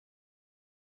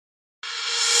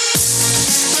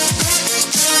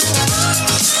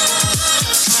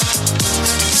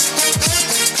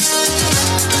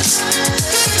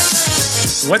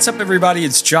What's up, everybody?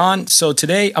 It's John. So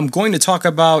today I'm going to talk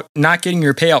about not getting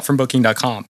your payout from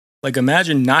Booking.com. Like,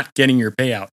 imagine not getting your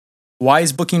payout. Why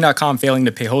is Booking.com failing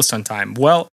to pay hosts on time?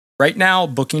 Well, right now,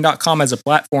 Booking.com as a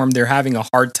platform, they're having a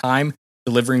hard time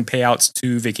delivering payouts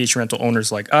to vacation rental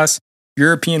owners like us.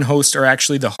 European hosts are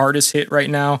actually the hardest hit right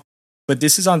now, but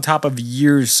this is on top of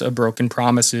years of broken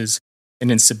promises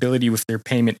and instability with their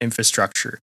payment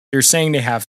infrastructure. They're saying they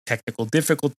have technical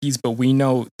difficulties, but we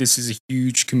know this is a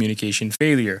huge communication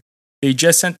failure. They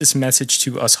just sent this message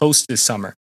to us hosts this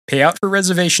summer. Payout for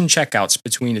reservation checkouts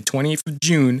between the 28th of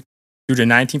June through the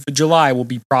 19th of July will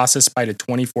be processed by the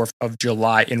 24th of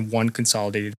July in one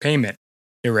consolidated payment.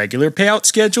 The regular payout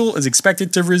schedule is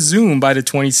expected to resume by the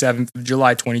 27th of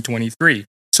July 2023.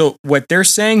 So what they're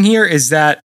saying here is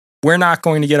that we're not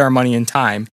going to get our money in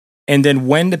time. And then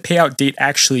when the payout date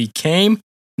actually came,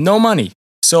 no money.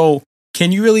 So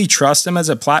can you really trust them as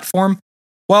a platform?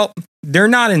 Well, they're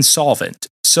not insolvent.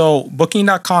 So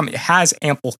Booking.com has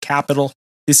ample capital.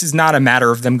 This is not a matter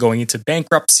of them going into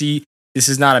bankruptcy. This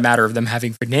is not a matter of them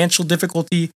having financial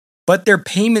difficulty, but their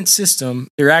payment system,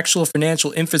 their actual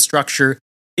financial infrastructure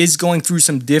is going through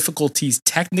some difficulties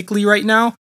technically right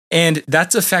now, and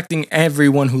that's affecting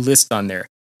everyone who lists on there.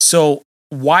 So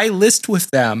why list with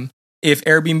them if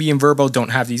Airbnb and Vrbo don't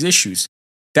have these issues?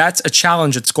 That's a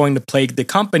challenge that's going to plague the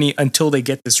company until they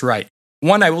get this right.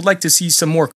 One, I would like to see some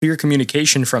more clear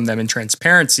communication from them and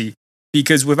transparency,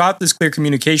 because without this clear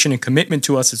communication and commitment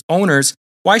to us as owners,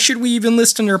 why should we even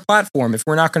list on their platform if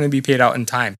we're not going to be paid out in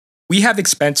time? We have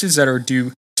expenses that are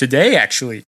due today,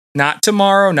 actually, not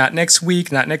tomorrow, not next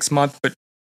week, not next month, but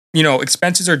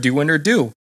expenses are due when they're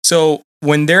due. So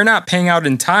when they're not paying out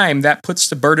in time, that puts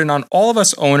the burden on all of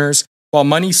us owners while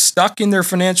money's stuck in their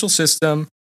financial system.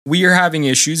 We are having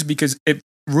issues because it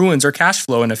ruins our cash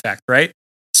flow in effect, right?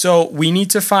 So we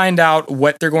need to find out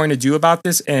what they're going to do about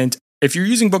this. And if you're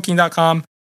using Booking.com,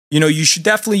 you should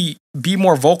definitely be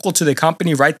more vocal to the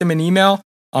company, write them an email,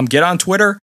 get on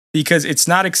Twitter, because it's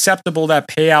not acceptable that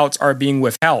payouts are being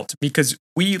withheld, because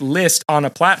we list on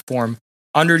a platform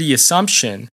under the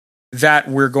assumption that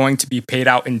we're going to be paid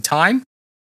out in time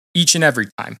each and every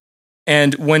time.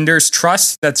 And when there's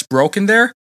trust that's broken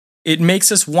there, it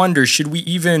makes us wonder, should we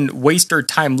even waste our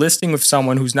time listing with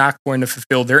someone who's not going to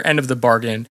fulfill their end of the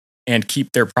bargain and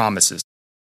keep their promises?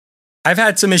 I've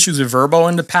had some issues with Vrbo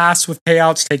in the past with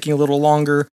payouts taking a little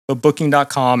longer, but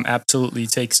Booking.com absolutely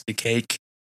takes the cake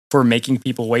for making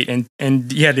people wait.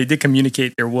 And yeah, they did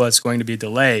communicate there was going to be a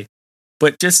delay,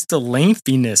 but just the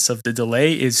lengthiness of the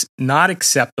delay is not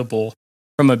acceptable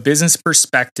from a business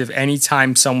perspective.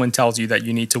 Anytime someone tells you that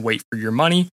you need to wait for your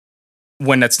money,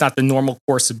 when that's not the normal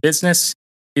course of business,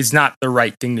 is not the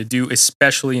right thing to do,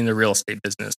 especially in the real estate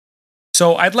business.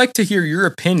 So I'd like to hear your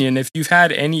opinion if you've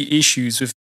had any issues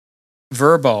with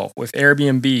Vrbo, with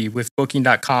Airbnb, with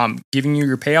Booking.com giving you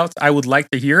your payouts. I would like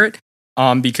to hear it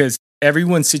because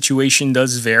everyone's situation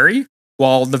does vary.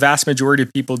 While the vast majority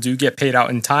of people do get paid out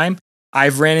in time,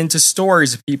 I've ran into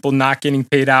stories of people not getting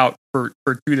paid out for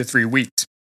 2 to 3 weeks.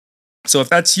 So if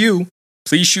that's you,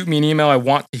 please shoot me an email. I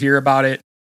want to hear about it.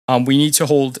 We need to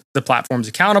hold the platforms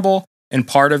accountable. And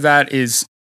part of that is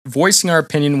voicing our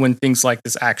opinion when things like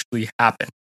this actually happen.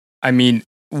 I mean,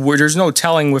 there's no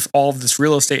telling with all of this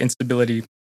real estate instability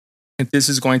if this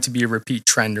is going to be a repeat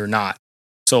trend or not.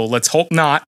 So let's hope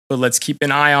not, but let's keep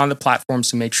an eye on the platforms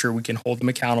to make sure we can hold them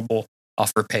accountable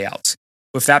for payouts.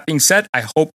 With that being said, I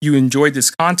hope you enjoyed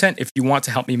this content. If you want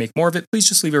to help me make more of it, please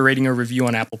just leave a rating or review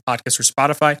on Apple Podcasts or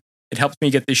Spotify. It helps me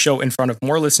get this show in front of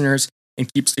more listeners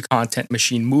and keeps the content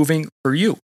machine moving for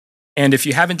you. And if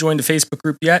you haven't joined the Facebook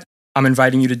group yet, I'm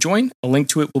inviting you to join. A link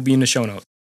to it will be in the show notes.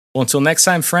 Well, until next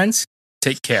time, friends,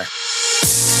 take care.